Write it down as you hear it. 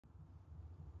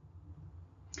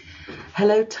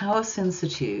Hello, Taos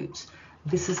Institute.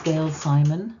 This is Gail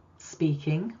Simon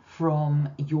speaking from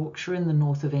Yorkshire in the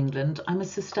north of England. I'm a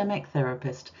systemic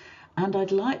therapist, and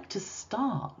I'd like to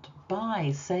start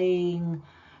by saying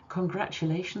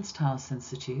congratulations, Taos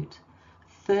Institute.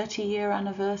 30-year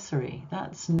anniversary.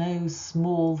 That's no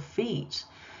small feat.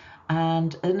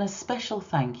 And a special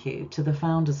thank you to the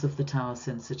founders of the Taos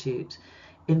Institute,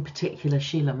 in particular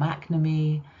Sheila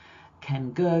McNamee,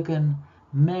 Ken Gergen,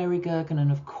 Mary Gergen, and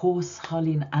of course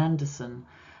Harlene Anderson,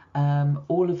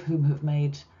 all of whom have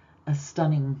made a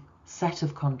stunning set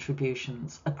of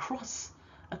contributions across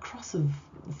a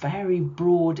very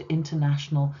broad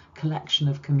international collection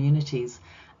of communities.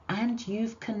 And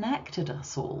you've connected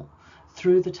us all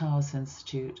through the Taos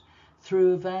Institute,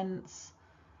 through events,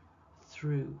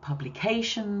 through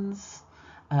publications,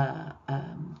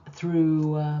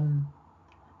 through,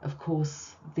 of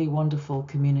course, the wonderful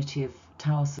community of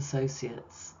Taos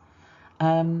Associates.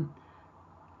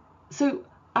 So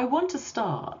I want to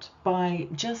start by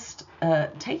just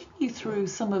taking you through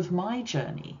some of my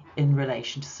journey in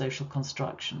relation to social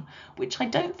construction, which I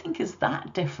don't think is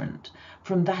that different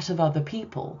from that of other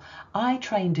people. I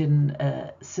trained in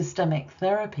systemic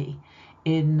therapy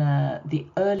in the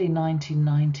early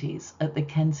 1990s at the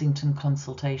Kensington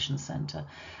Consultation Centre,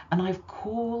 and I've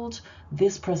called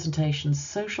this presentation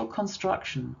Social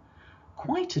Construction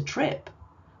quite a trip,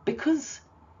 because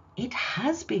it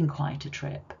has been quite a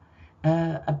trip.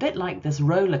 A bit like this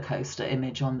roller coaster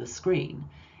image on the screen.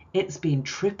 It's been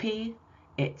trippy,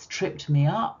 it's tripped me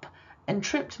up, and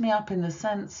tripped me up in the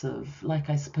sense of, like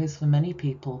I suppose for many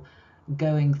people,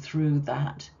 going through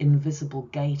that invisible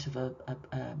gate of a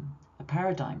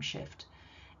paradigm shift.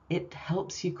 It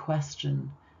helps you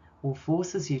question, or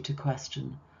forces you to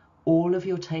question, all of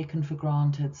your taken for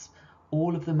granted,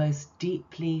 all of the most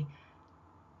deeply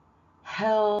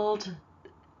held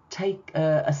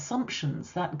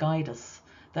assumptions that guide us,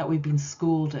 that we've been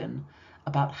schooled in,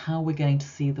 about how we're going to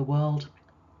see the world,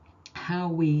 how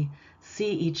we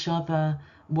see each other,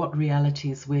 what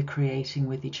realities we're creating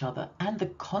with each other, and the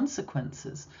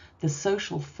consequences, the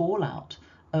social fallout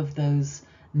of those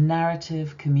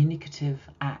narrative, communicative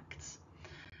acts.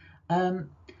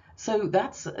 So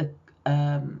that's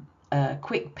a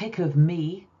quick pick of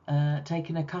me,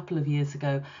 taken a couple of years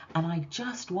ago, and I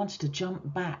just wanted to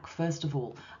jump back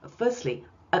Firstly,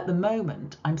 at the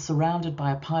moment I'm surrounded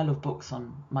by a pile of books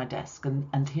on my desk,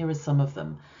 and here are some of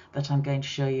them that I'm going to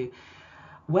show you.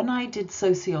 When I did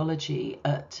sociology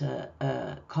at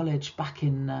college back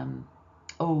in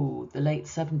the late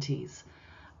 70s,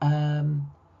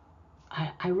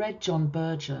 I read John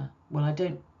Berger. Well, I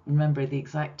don't remember the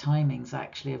exact timings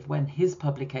actually of when his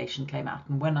publication came out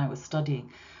and when I was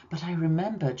studying, but I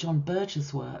remember John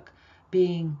Berger's work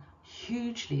being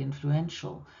hugely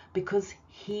influential because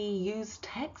he used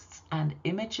texts and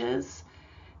images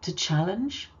to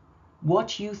challenge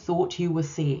what you thought you were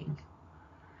seeing.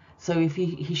 So if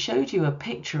he showed you a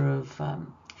picture of,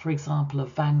 for example, a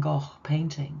Van Gogh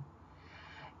painting,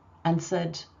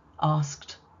 and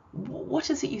asked, what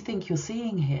is it you think you're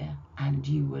seeing here? And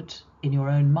you would, in your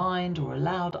own mind or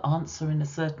aloud, answer in a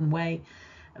certain way,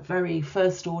 a very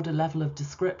first order level of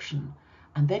description.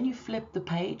 And then you flip the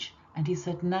page and he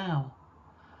said, now,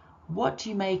 what do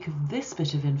you make of this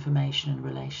bit of information in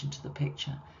relation to the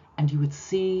picture? And you would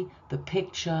see the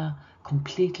picture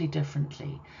completely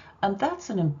differently. And that's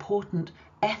an important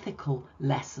ethical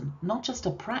lesson, not just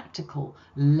a practical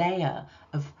layer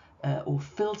of or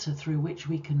filter through which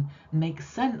we can make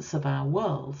sense of our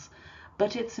worlds,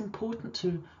 but it's important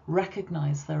to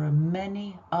recognize there are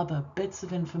many other bits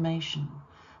of information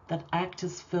that act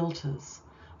as filters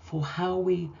for how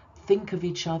we think of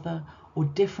each other or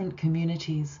different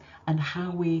communities, and how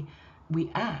we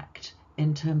act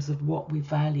in terms of what we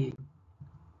value.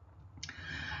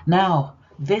 Now,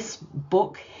 this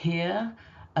book here,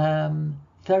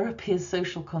 Therapy as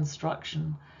Social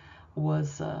Construction,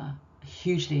 was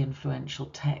hugely influential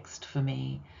text for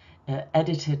me,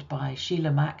 edited by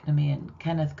Sheila McNamee and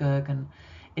Kenneth Gergen.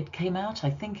 It came out, I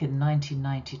think, in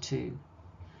 1992,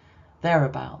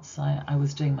 thereabouts. I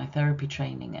was doing my therapy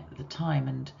training at the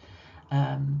time,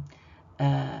 and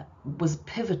was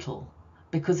pivotal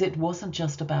because it wasn't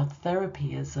just about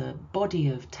therapy as a body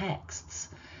of texts,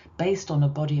 based on a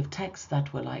body of texts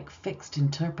that were like fixed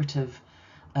interpretive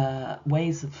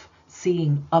ways of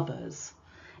seeing others.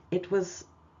 It was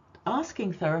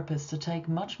asking therapists to take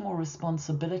much more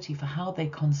responsibility for how they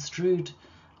construed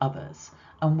others,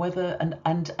 and whether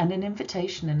and an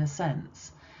invitation, in a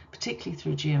sense, particularly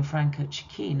through Gianfranco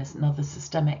Cecchine, another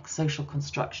systemic social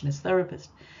constructionist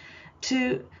therapist,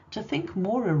 to think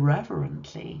more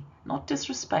irreverently, not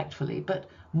disrespectfully, but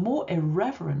more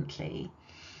irreverently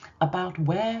about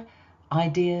where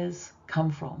ideas come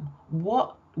from,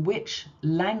 which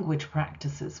language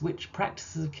practices, which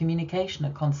practices of communication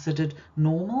are considered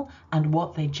normal and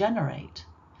what they generate,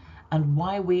 and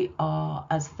why we are,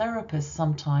 as therapists,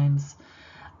 sometimes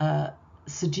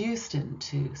seduced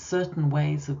into certain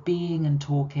ways of being and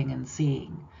talking and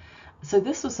seeing. So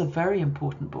this was a very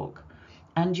important book.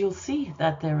 And you'll see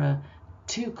that there are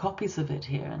 2 copies of it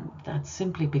here, and that's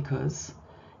simply because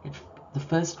the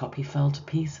first copy fell to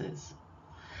pieces.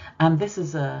 And this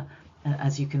is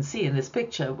as you can see in this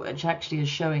picture, which actually is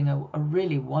showing a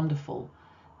really wonderful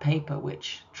paper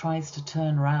which tries to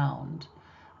turn around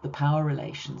the power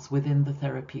relations within the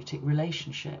therapeutic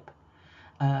relationship.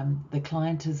 The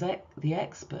client is the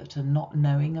expert and not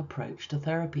knowing approach to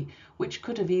therapy, which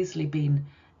could have easily been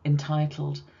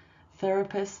entitled,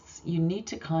 Therapists, you need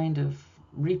to kind of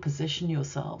reposition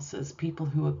yourselves as people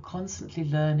who are constantly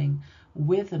learning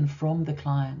with and from the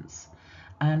clients,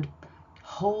 and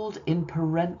hold in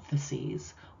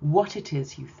parentheses what it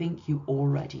is you think you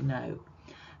already know.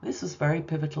 This was a very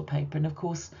pivotal paper, and of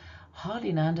course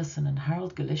Harlene Anderson and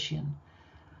Harold Galician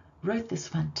wrote this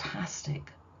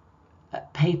fantastic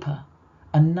paper,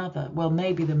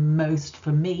 maybe the most,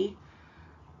 for me,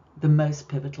 the most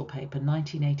pivotal paper,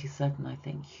 1987, I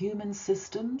think, Human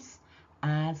Systems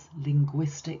as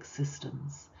Linguistic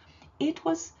Systems. It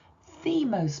was the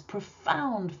most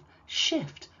profound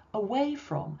shift away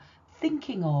from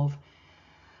thinking of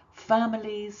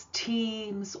families,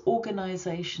 teams,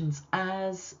 organizations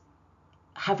as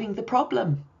having the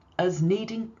problem, as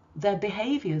needing their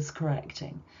behaviors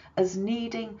correcting, as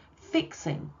needing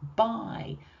fixing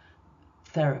by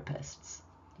therapists,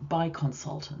 by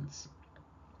consultants.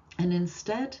 And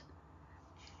instead,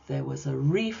 there was a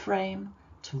reframe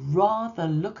to rather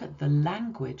look at the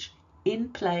language in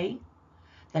play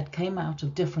that came out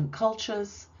of different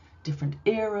cultures, different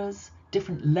eras,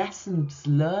 different lessons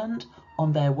learned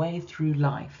on their way through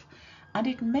life. And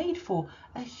it made for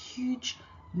a huge,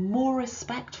 more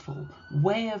respectful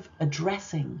way of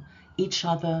addressing each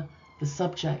other, the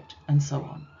subject, and so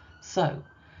on. So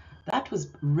that was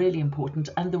really important.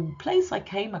 And the place I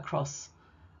came across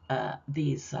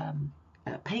these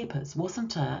papers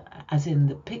wasn't, as in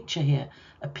the picture here,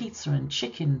 a pizza and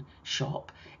chicken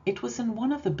shop. It was in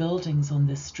one of the buildings on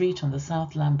this street on the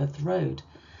South Lambeth Road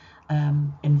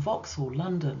in Vauxhall,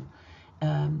 London.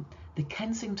 The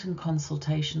Kensington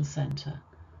Consultation Centre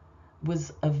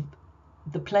was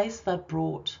the place that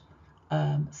brought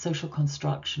social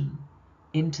construction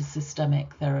into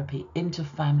systemic therapy, into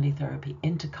family therapy,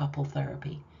 into couple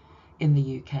therapy in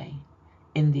the UK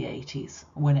in the 80s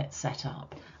when it set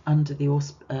up under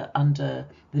the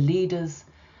leaders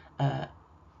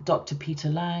Dr. Peter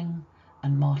Lang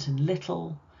and Martin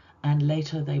Little, and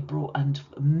later they brought, and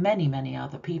many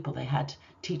other people they had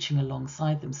teaching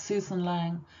alongside them, Susan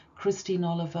Lang, Christine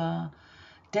Oliver,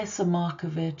 Dessa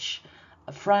Markovic,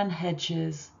 Fran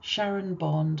Hedges, Sharon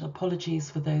Bond, apologies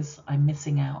for those I'm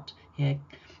missing out here,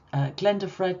 Glenda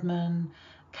Fredman,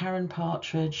 Karen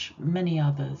Partridge, many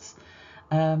others.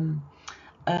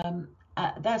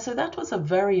 So that was a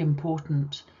very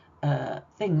important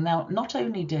thing. Now, not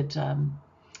only did,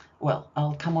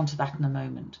 I'll come on to that in a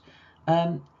moment.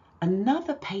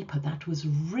 Another paper that was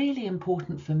really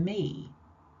important for me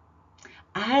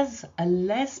as a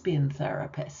lesbian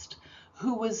therapist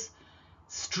who was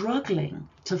struggling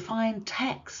to find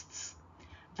texts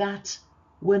that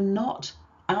were not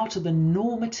out of a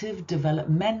normative,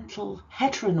 developmental,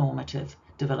 heteronormative,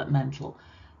 developmental,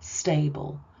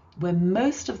 stable, where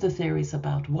most of the theories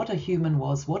about what a human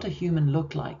was, what a human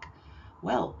looked like,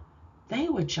 well, they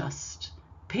were just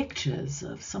pictures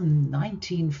of some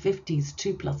 1950s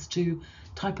 2+2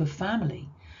 type of family.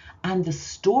 And the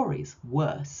stories,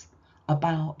 worse,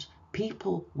 about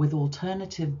people with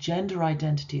alternative gender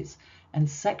identities and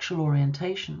sexual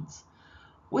orientations,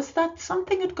 was that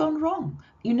something had gone wrong.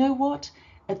 You know what?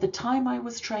 At the time I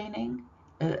was training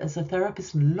as a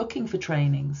therapist and looking for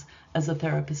trainings as a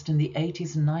therapist in the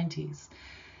 80s and 90s,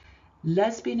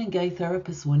 lesbian and gay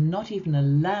therapists were not even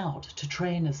allowed to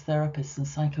train as therapists in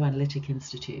psychoanalytic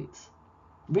institutes.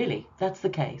 Really, that's the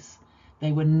case.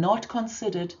 They were not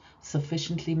considered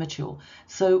sufficiently mature.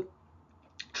 So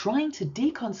trying to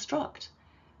deconstruct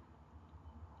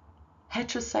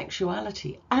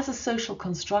heterosexuality as a social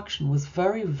construction was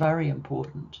very, very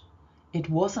important. It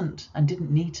wasn't and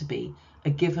didn't need to be a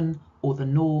given or the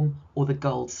norm or the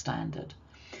gold standard.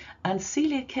 And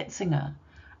Celia Kitzinger,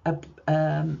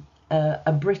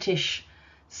 a British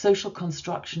social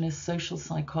constructionist, social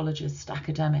psychologist,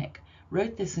 academic,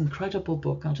 wrote this incredible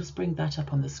book. I'll just bring that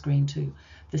up on the screen too.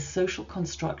 The Social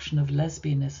Construction of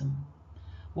Lesbianism.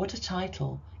 What a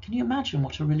title. Can you imagine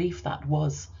what a relief that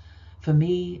was for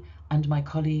me and my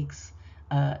colleagues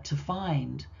to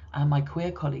find, and my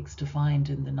queer colleagues to find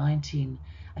in the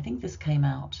I think this came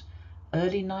out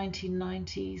early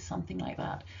 1990s, something like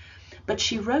that. But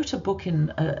she wrote a book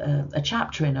a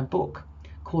chapter in a book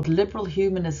called Liberal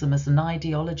Humanism as an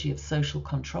Ideology of Social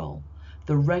Control,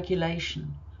 the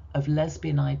Regulation of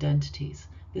Lesbian Identities.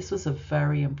 This was a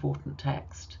very important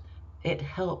text. It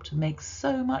helped make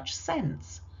so much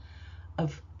sense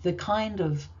of the kind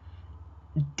of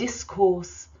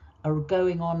discourse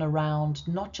going on around,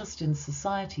 not just in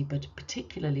society, but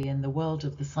particularly in the world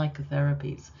of the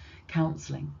psychotherapies,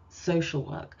 counselling, social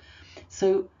work.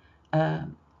 So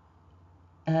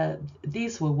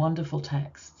these were wonderful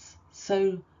texts,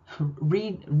 so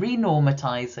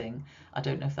renormatizing. I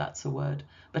don't know if that's a word,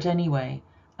 but anyway,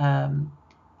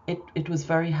 it was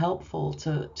very helpful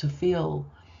to feel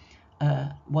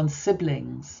one's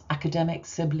siblings, academic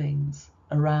siblings,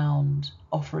 around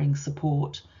offering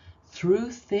support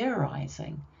through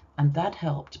theorizing. And that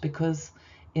helped because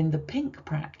in the pink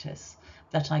practice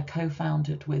that I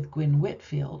co-founded with Gwyn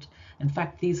Whitfield, in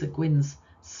fact, these are Gwyn's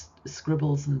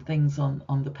scribbles and things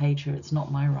on the page here, it's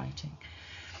not my writing.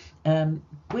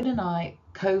 Gwyn and I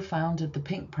co-founded the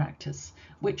pink practice,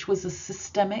 which was a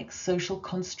systemic social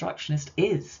constructionist,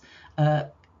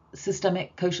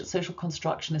 systemic social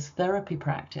constructionist therapy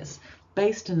practice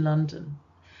based in London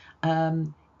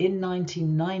in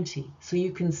 1990. So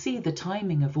you can see the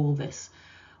timing of all this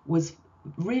was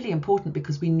really important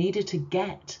because we needed to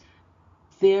get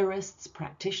theorists,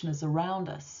 practitioners around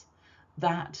us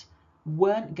that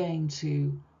weren't going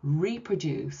to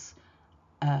reproduce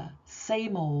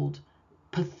same old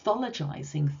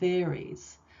pathologizing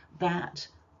theories that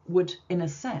would, in a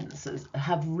sense,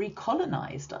 have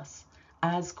recolonized us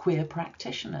as queer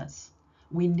practitioners.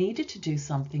 We needed to do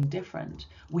something different.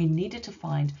 We needed to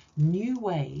find new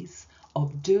ways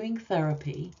of doing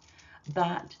therapy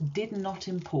that did not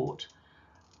import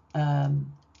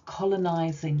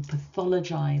colonizing,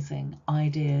 pathologizing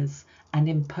ideas and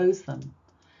impose them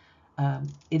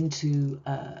into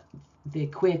the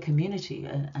queer community.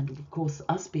 And of course,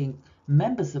 us being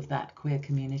members of that queer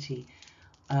community,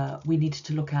 we needed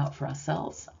to look out for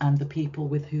ourselves and the people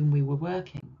with whom we were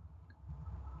working.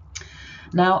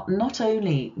 Now, not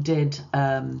only did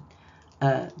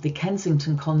the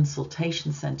Kensington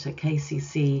Consultation Centre,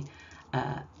 KCC,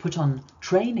 put on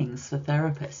trainings for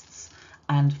therapists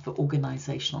and for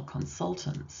organisational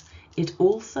consultants, it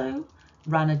also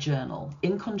ran a journal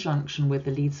in conjunction with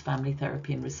the Leeds Family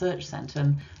Therapy and Research Centre.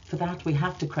 And for that, we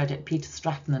have to credit Peter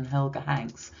Stratton and Helga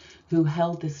Hanks, who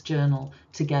held this journal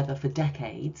together for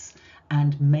decades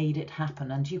and made it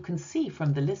happen. And you can see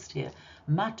from the list here,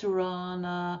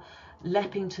 Maturana,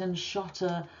 Leppington,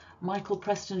 Shotter, Michael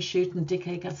Preston Shute and Dick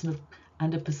Akers,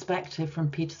 and a perspective from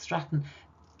Peter Stratton.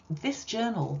 This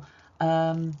journal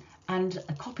and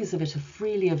copies of it are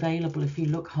freely available if you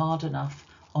look hard enough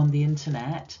on the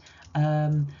internet.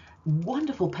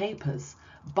 Wonderful papers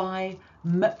by,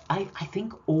 I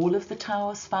think, all of the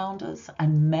Taos founders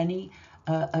and many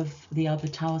of the other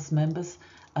Taos members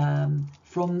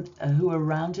from who were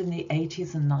around in the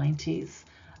 80s and 90s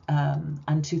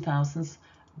and 2000s.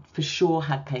 For sure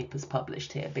had papers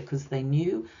published here because they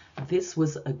knew this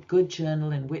was a good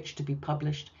journal in which to be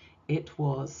published. It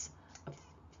was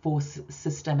for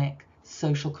systemic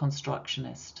social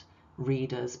constructionist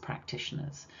readers,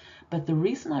 practitioners. But the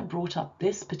reason I brought up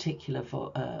this particular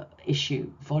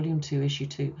issue, Volume 2, Issue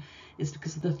 2, is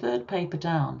because of the third paper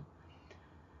down.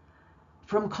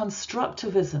 From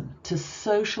constructivism to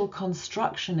social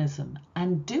constructionism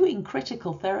and doing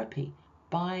critical therapy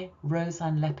by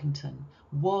Rozanne Leppington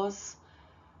was,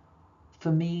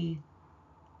 for me,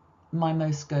 my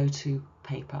most go-to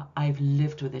paper. I've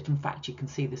lived with it. In fact, you can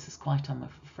see this is quite, I'm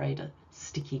afraid, a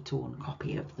sticky, torn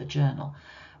copy of the journal.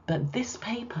 But this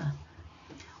paper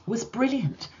was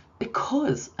brilliant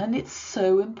because, and it's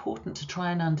so important to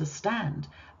try and understand,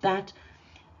 that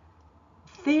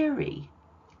theory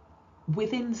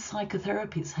within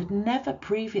psychotherapies had never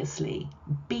previously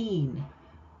been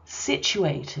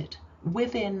situated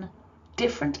within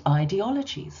different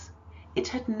ideologies. It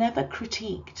had never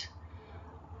critiqued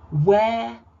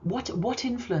what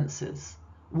influences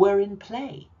were in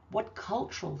play, what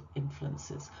cultural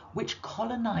influences, which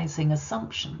colonizing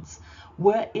assumptions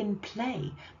were in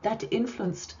play that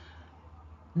influenced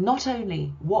not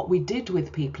only what we did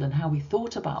with people and how we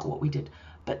thought about what we did,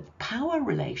 but power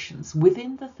relations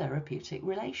within the therapeutic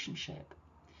relationship.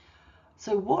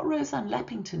 So what Rozanne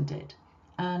Leppington did,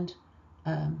 and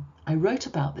I wrote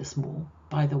about this more,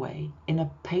 by the way, in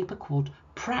a paper called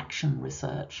Praction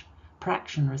Research.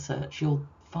 Praction Research. You'll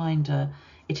find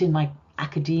it in my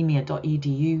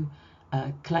academia.edu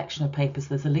collection of papers.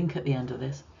 There's a link at the end of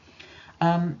this.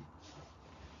 But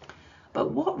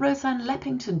what Rozanne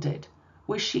Leppington did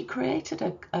was she created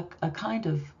a kind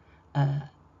of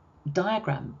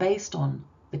diagram based on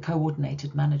the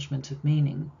coordinated management of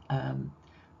meaning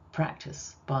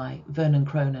practice by Vernon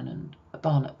Cronin and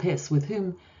Barnett Pearce, with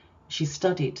whom she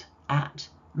studied at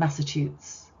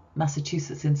Massachusetts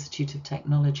Institute of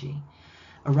Technology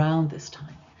around this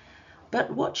time.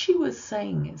 But what she was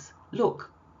saying is,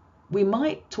 look, we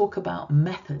might talk about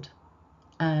method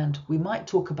and we might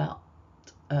talk about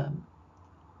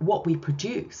what we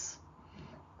produce.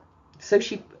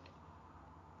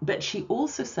 But she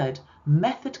also said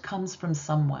method comes from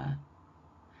somewhere.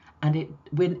 And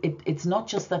it's not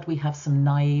just that we have some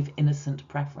naive, innocent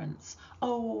preference.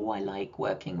 Oh, I like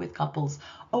working with couples.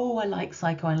 Oh, I like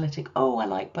psychoanalytic. Oh, I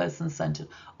like person-centered.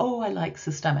 Oh, I like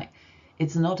systemic.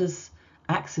 It's not as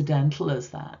accidental as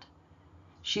that.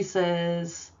 She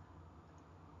says,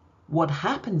 what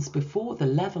happens before the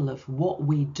level of what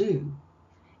we do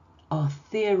are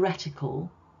theoretical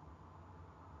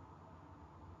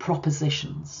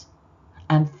propositions.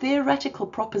 And theoretical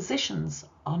propositions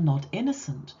are not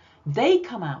innocent. They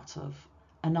come out of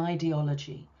an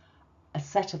ideology, a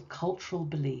set of cultural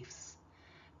beliefs.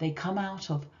 They come out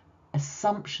of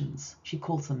assumptions, she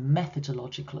calls them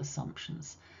methodological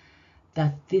assumptions,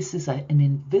 that this is an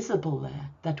invisible layer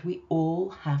that we all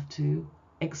have to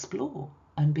explore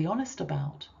and be honest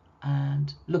about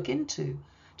and look into,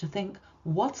 to think,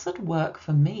 what's at work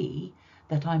for me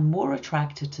that I'm more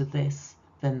attracted to this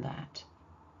than that?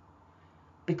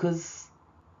 Because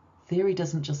theory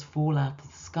doesn't just fall out of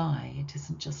the sky. It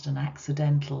isn't just an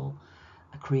accidental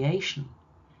creation.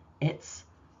 It's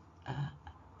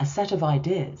a set of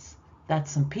ideas that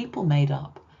some people made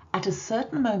up at a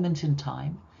certain moment in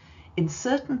time, in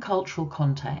certain cultural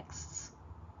contexts,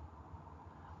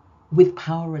 with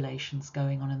power relations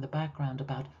going on in the background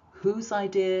about whose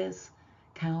ideas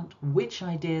count, which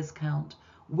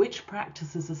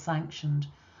practices are sanctioned,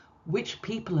 which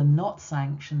people are not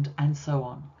sanctioned, and so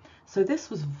on. So this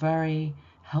was very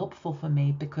helpful for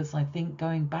me, because I think,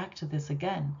 going back to this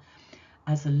again,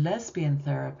 as a lesbian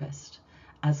therapist,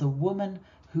 as a woman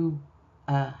who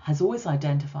has always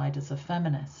identified as a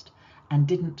feminist and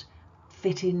didn't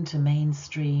fit into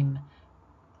mainstream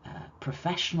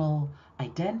professional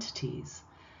identities,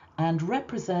 and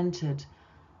represented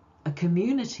a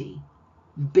community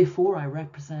before I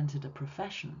represented a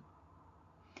profession,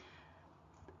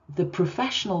 the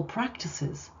professional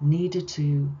practices needed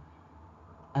to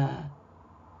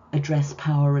address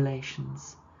power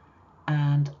relations,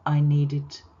 and I needed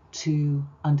to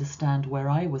understand where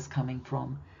I was coming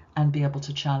from and be able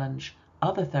to challenge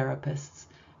other therapists,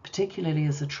 particularly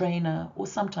as a trainer or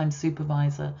sometimes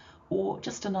supervisor or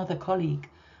just another colleague,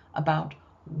 about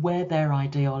where their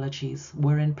ideologies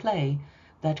were in play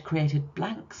that created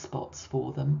blank spots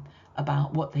for them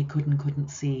about what they could and couldn't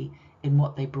see in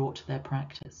what they brought to their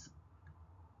practice.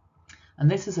 And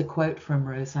this is a quote from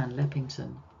Rozanne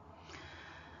Leppington.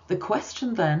 The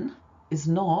question then is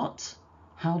not,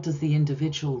 how does the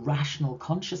individual rational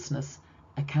consciousness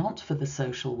account for the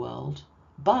social world,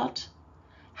 but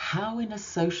how in a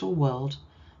social world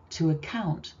to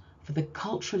account for the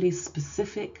culturally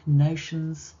specific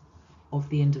notions of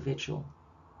the individual.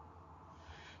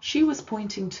 She was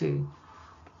pointing to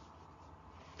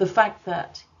the fact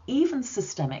that even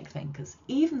systemic thinkers,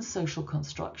 even social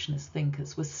constructionist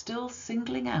thinkers, were still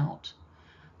singling out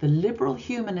the liberal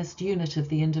humanist unit of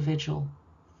the individual,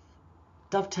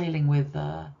 dovetailing with,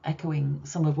 echoing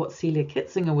some of what Celia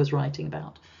Kitzinger was writing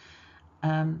about,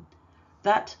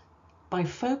 that by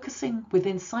focusing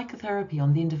within psychotherapy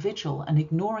on the individual and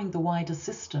ignoring the wider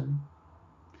system,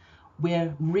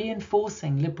 we're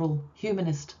reinforcing liberal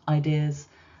humanist ideas,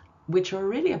 which are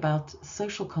really about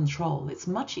social control. It's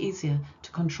much easier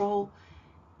to control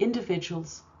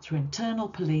individuals through internal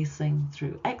policing,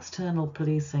 through external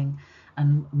policing,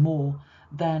 and more,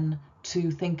 than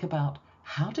to think about,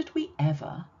 how did we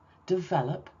ever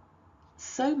develop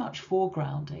so much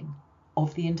foregrounding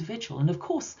of the individual? And of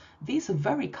course, these are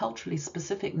very culturally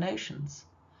specific notions.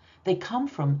 They come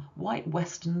from white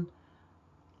Western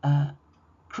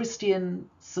Christian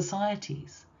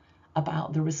societies,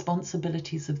 about the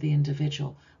responsibilities of the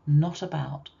individual, not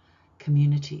about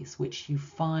communities, which you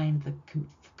find the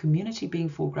community being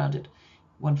foregrounded,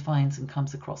 one finds and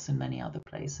comes across in many other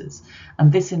places. And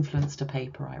this influenced a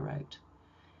paper I wrote.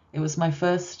 It was my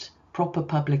first proper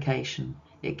publication.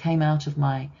 It came out of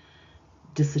my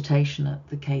dissertation at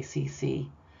the KCC.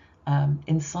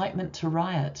 Incitement to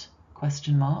riot, ?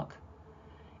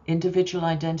 Individual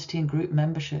identity and group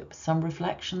membership, some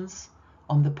reflections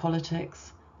on the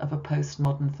politics of a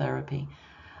postmodern therapy.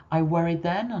 I worried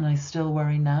then, and I still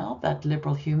worry now, that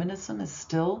liberal humanism is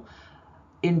still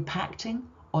impacting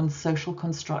on social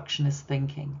constructionist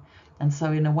thinking. And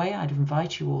so in a way, I'd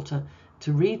invite you all to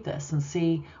read this and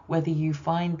see whether you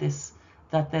find this,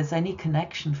 that there's any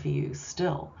connection for you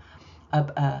still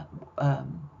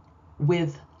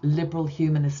with liberal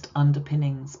humanist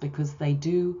underpinnings, because they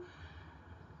do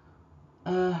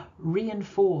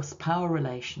reinforce power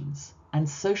relations, and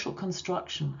social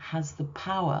construction has the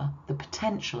power, the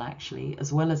potential actually,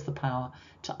 as well as the power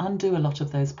to undo a lot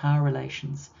of those power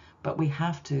relations. But we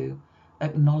have to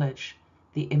acknowledge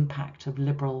the impact of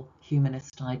liberal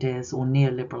humanist ideas or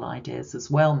neoliberal ideas as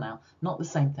well now. Not the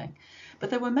same thing. But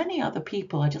there were many other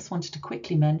people I just wanted to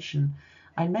quickly mention.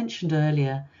 I mentioned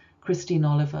earlier Christine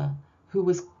Oliver, who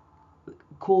was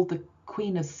called the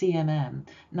Queen of CMM.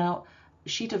 Now,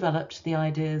 she developed the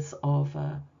ideas of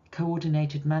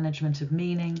coordinated management of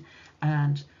meaning,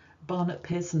 and Barnett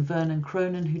Pearce and Vernon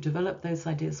Cronin, who developed those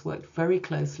ideas, worked very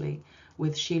closely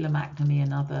with Sheila McNamee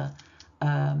and other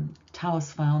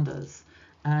Taos founders.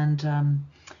 And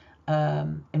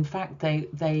in fact,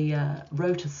 they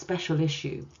wrote a special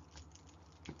issue.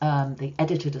 They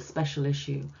edited a special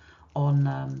issue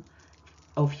on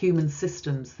of Human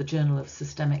Systems, the Journal of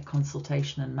Systemic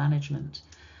Consultation and Management,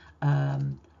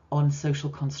 on social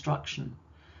construction.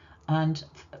 And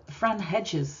Fran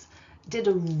Hedges did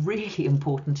a really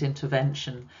important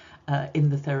intervention in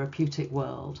the therapeutic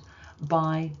world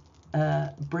by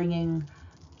bringing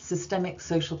systemic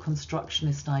social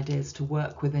constructionist ideas to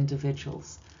work with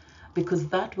individuals, because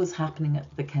that was happening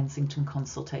at the Kensington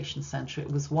Consultation Centre.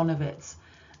 It was one of its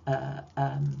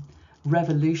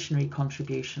revolutionary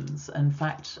contributions. In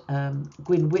fact,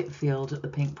 Gwyn Whitfield at the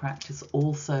Pink Practice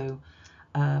also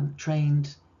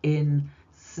trained in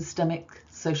systemic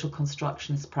social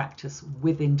constructionist practice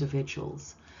with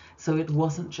individuals. So it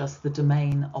wasn't just the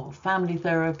domain of family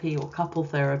therapy or couple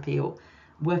therapy or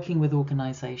working with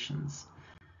organizations.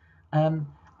 And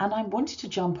I wanted to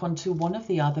jump onto one of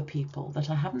the other people that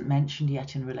I haven't mentioned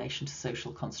yet in relation to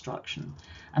social construction,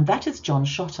 and that is John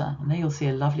Shotter. And there you'll see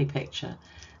a lovely picture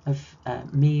of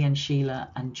me and Sheila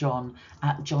and John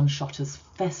at John Shotter's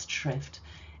Festschrift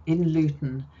in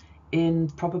Luton in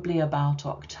probably about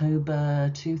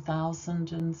October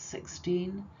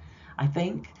 2016, I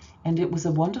think. And it was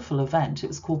a wonderful event. It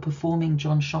was called Performing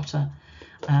John Shotter.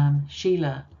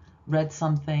 Sheila read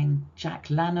something, Jack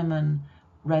Lanneman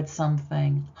read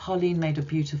something, Harlene made a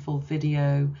beautiful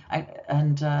video,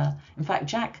 and in fact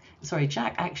Jack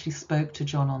actually spoke to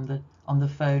John on the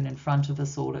phone in front of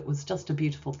us all. It was just a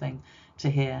beautiful thing to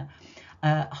hear.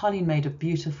 Harlene made a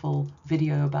beautiful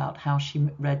video about how she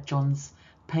read John's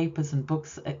papers and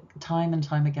books time and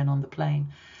time again on the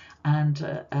plane,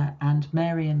 and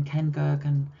Mary and Ken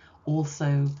Gergen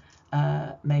also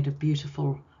made a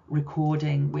beautiful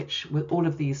recording, which all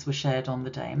of these were shared on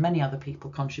the day, and many other people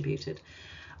contributed.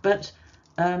 But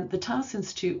the Taos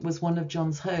Institute was one of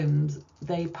John's homes.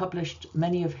 They published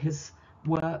many of his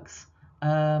works,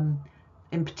 in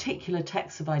particular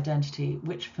Texts of Identity,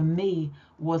 which for me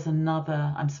was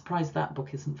another, I'm surprised that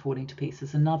book isn't falling to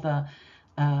pieces, another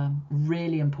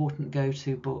really important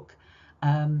go-to book.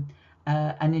 And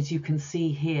as you can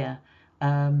see here,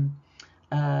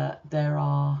 there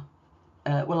are,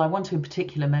 well, I want to in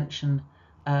particular mention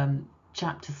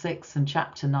Chapter 6 and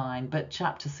Chapter 9, but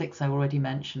Chapter 6 I already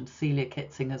mentioned, Celia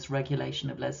Kitzinger's Regulation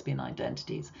of Lesbian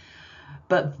Identities.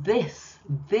 But this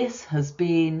has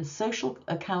been social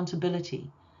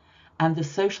accountability, and the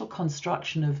social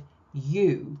construction of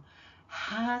you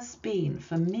has been,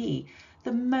 for me,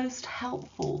 the most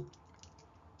helpful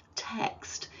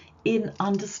text in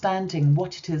understanding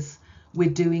what it is we're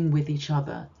doing with each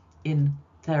other in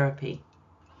therapy.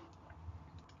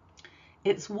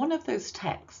 It's one of those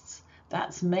texts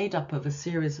that's made up of a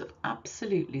series of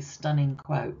absolutely stunning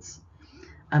quotes.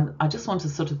 I just want to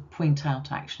sort of point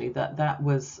out actually that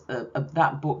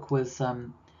that book was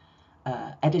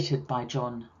edited by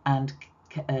John and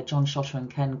John Shotter and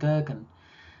Ken Gergen.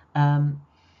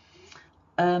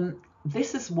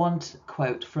 This is one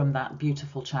quote from that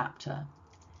beautiful chapter.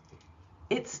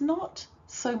 It's not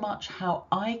so much how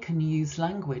I can use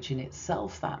language in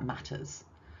itself that matters,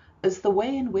 as the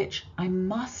way in which I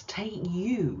must take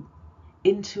you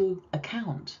into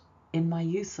account in my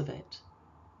use of it.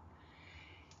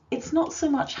 It's not so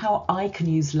much how I can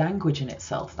use language in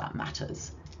itself that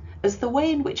matters, as the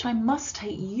way in which I must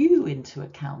take you into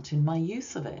account in my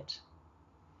use of it.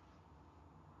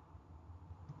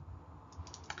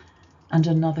 And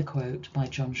another quote by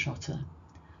John Shotter.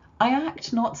 I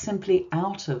act not simply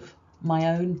out of my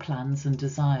own plans and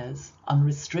desires,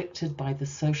 unrestricted by the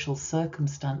social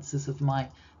circumstances of my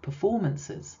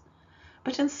performances,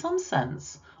 but in some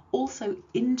sense also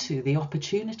into the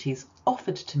opportunities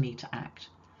offered to me to act,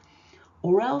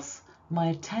 or else my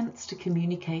attempts to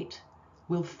communicate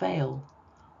will fail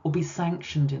or be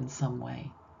sanctioned in some way.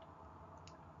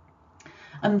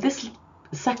 And this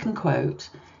second quote,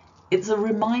 it's a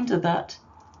reminder that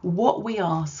what we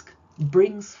ask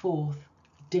brings forth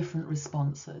different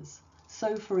responses.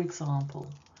 So, for example,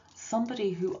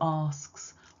 somebody who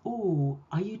asks, "Oh,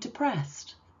 are you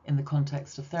depressed?" in the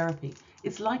context of therapy,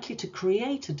 is likely to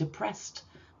create a depressed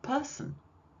person.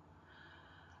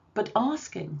 But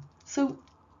asking, so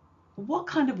what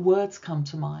kind of words come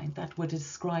to mind that would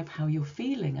describe how you're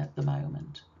feeling at the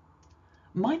moment,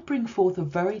 might bring forth a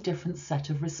very different set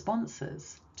of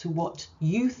responses to what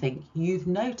you think you've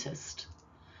noticed.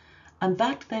 And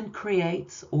that then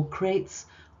creates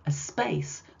a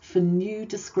space for new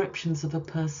descriptions of a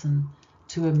person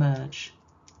to emerge.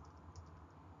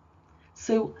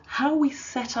 So how we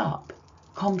set up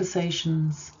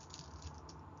conversations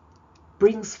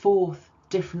brings forth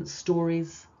different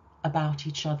stories about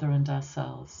each other and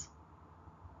ourselves.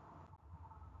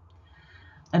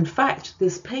 In fact,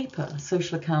 this paper,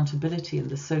 Social Accountability and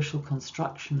the Social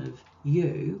Construction of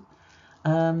You,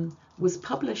 was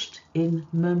published in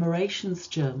Murmurations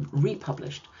Journal,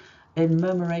 republished in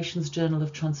Murmurations Journal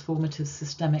of Transformative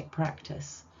Systemic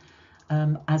Practice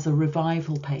as a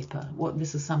revival paper.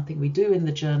 This is something we do in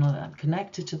the journal. I'm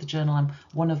connected to the journal. I'm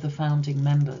one of the founding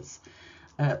members.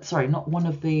 Sorry, not one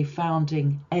of the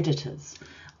founding editors,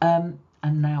 and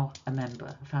now a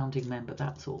member, a founding member,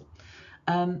 that's all.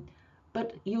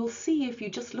 But you'll see if you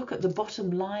just look at the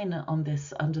bottom line on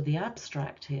this under the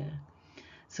abstract here.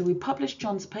 So we publish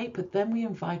John's paper, then we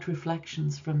invite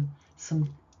reflections from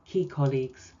some key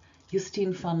colleagues.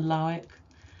 Justine van Lauwijk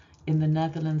in the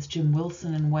Netherlands, Jim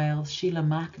Wilson in Wales, Sheila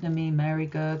McNamee, Mary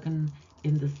Gergen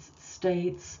in the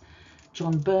States,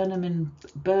 John Burnham in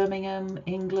Birmingham,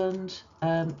 England,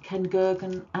 Ken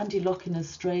Gergen, Andy Locke in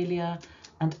Australia,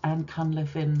 and Anne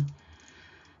Cunliffe in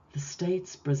the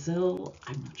States, Brazil.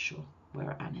 I'm not sure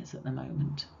where Anne is at the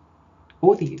moment,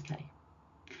 or the UK.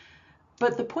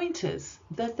 But the point is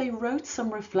that they wrote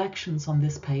some reflections on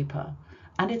this paper,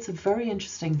 and it's a very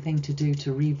interesting thing to do,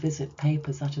 to revisit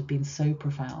papers that have been so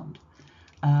profound.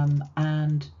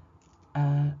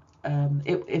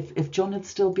 If John had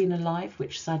still been alive,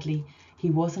 which sadly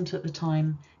he wasn't at the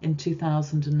time in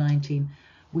 2019,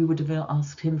 we would have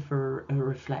asked him for a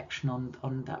reflection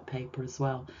on that paper as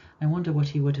well. I wonder what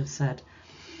he would have said.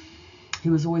 He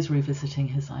was always revisiting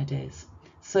his ideas.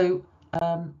 So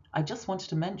I just wanted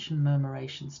to mention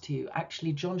Murmurations to you.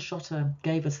 Actually, John Shotter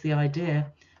gave us the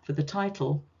idea for the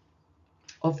title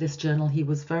of this journal. He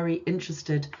was very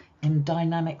interested in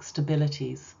dynamic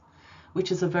stabilities,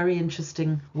 which is a very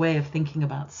interesting way of thinking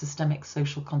about systemic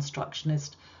social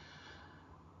constructionist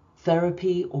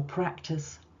therapy or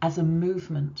practice as a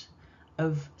movement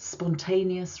of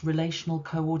spontaneous relational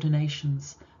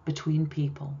coordinations between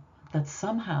people, that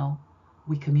somehow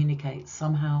we communicate,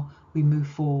 somehow we move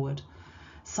forward,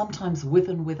 sometimes with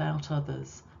and without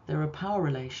others. There are power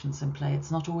relations in play.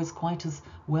 It's not always quite as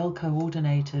well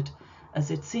coordinated as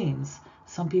it seems.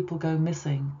 Some people go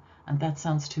missing, and that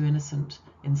sounds too innocent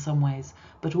in some ways,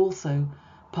 but also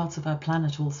parts of our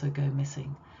planet also go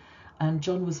missing. And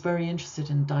John was very interested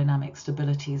in dynamic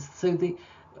stabilities, so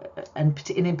and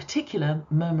in particular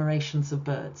murmurations of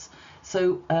birds.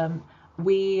 So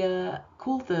we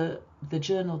call the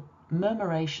journal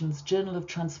Murmurations, Journal of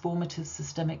Transformative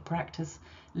Systemic Practice.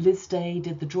 Liz Day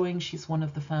did the drawing. She's one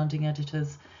of the founding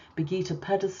editors. Birgitta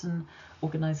Pedersen,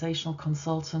 organizational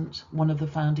consultant, one of the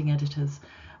founding editors.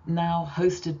 Now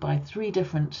hosted by 3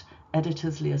 different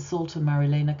editors, Leah Salter,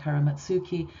 Marilena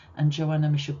Karamatsuki, and Joanna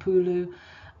Mishapulu.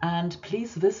 And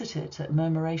please visit it at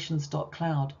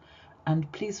murmurations.cloud,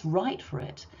 and please write for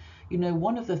it. You know,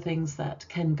 one of the things that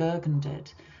Ken Gergen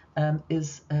did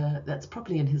is, that's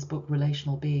probably in his book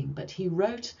Relational Being, but he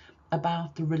wrote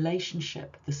about the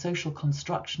relationship, the social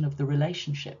construction of the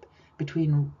relationship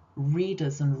between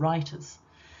readers and writers.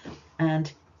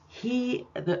 And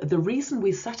the reason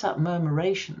we set up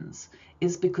Murmurations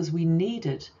is because we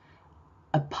needed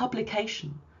a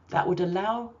publication that would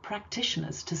allow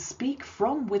practitioners to speak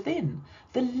from within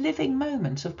the living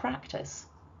moment of practice.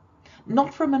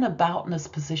 Not from an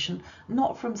aboutness position,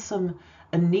 not from some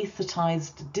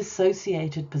anesthetized,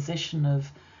 dissociated position of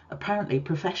apparently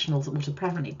professionals, what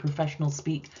apparently professional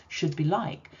speak should be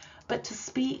like, but to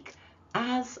speak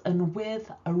as and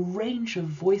with a range of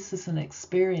voices and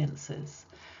experiences,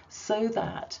 so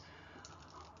that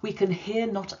we can hear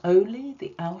not only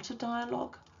the outer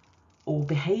dialogue or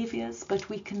behaviours, but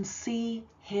we can see,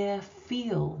 hear,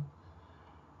 feel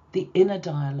the inner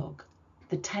dialogue,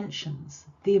 the tensions,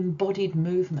 the embodied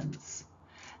movements.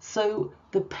 So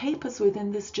the papers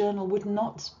within this journal would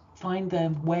not find their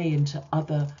way into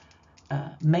other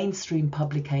mainstream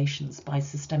publications by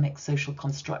systemic social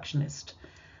constructionist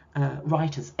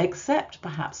writers, except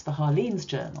perhaps for Harlene's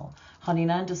journal,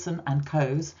 Harlene Anderson and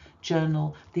Co.'s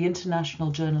journal, the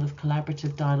International Journal of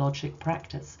Collaborative Dialogic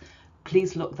Practice.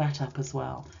 Please look that up as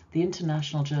well. The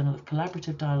International Journal of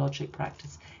Collaborative Dialogic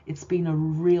Practice. It's been a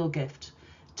real gift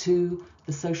to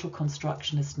the social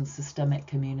constructionist and systemic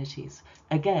communities.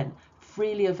 Again,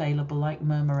 freely available like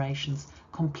Murmurations,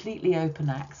 completely open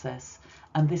access,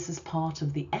 and this is part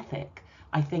of the ethic,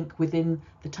 I think, within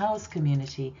the Taos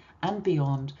community and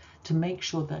beyond, to make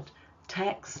sure that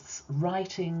texts,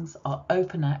 writings are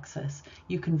open access.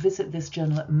 You can visit this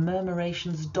journal at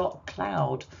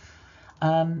murmurations.cloud.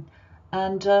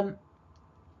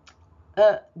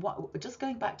 Just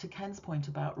going back to Ken's point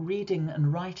about reading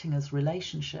and writing as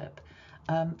relationship,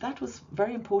 that was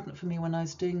very important for me when I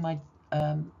was doing my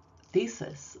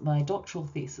thesis, my doctoral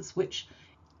thesis, which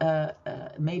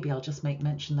maybe I'll just make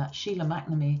mention that Sheila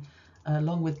McNamee,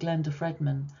 along with Glenda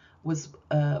Fredman,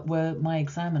 were my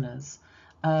examiners,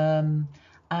 and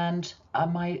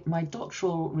my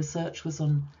doctoral research was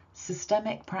on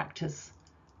systemic practice.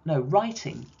 No,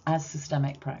 writing as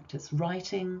systemic practice,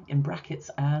 writing in brackets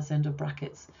as, end of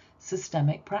brackets,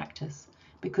 systemic practice,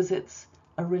 because it's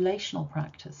a relational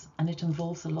practice and it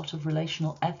involves a lot of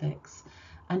relational ethics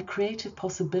and creative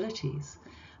possibilities,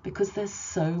 because there's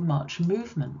so much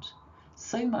movement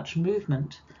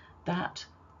that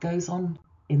goes on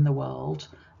in the world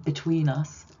between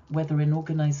us, whether in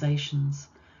organizations,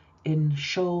 in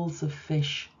shoals of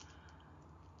fish,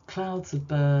 clouds of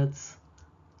birds,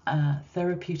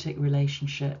 therapeutic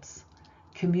relationships,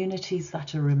 communities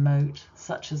that are remote,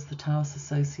 such as the Taos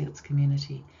Associates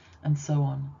community, and so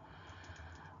on.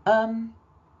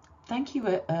 Thank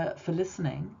you for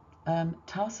listening.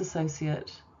 Taos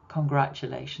Associate,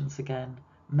 congratulations again.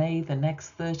 May the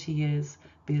next 30 years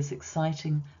be as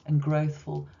exciting and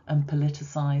growthful and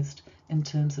politicized in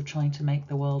terms of trying to make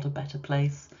the world a better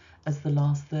place as the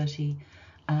last 30.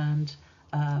 And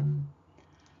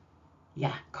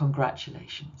yeah,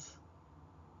 congratulations.